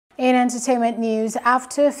In entertainment news,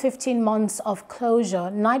 after 15 months of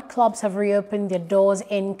closure, nightclubs have reopened their doors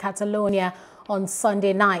in Catalonia on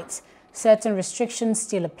Sunday night. Certain restrictions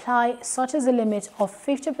still apply, such as a limit of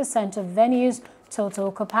 50% of venues'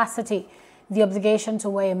 total capacity, the obligation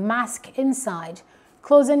to wear a mask inside,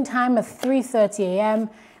 closing time at 3:30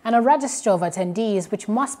 a.m., and a register of attendees which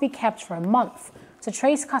must be kept for a month to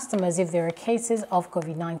trace customers if there are cases of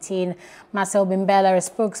COVID-19. Marcel Bimbella, a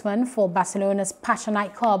spokesman for Barcelona's Passion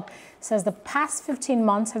nightclub, says the past 15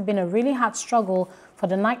 months have been a really hard struggle for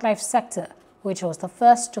the nightlife sector, which was the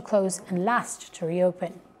first to close and last to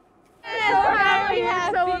reopen. So happy,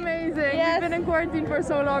 it's so amazing. Yes. We've been in quarantine for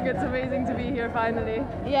so long, it's amazing to be here finally.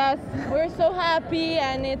 Yes, we're so happy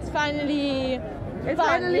and it's finally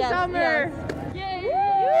summer. Yes.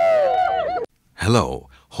 Yay. Hello,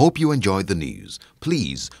 hope you enjoyed the news.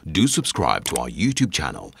 Please do subscribe to our YouTube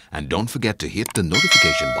channel and don't forget to hit the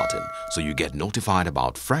notification button so you get notified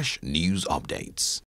about fresh news updates.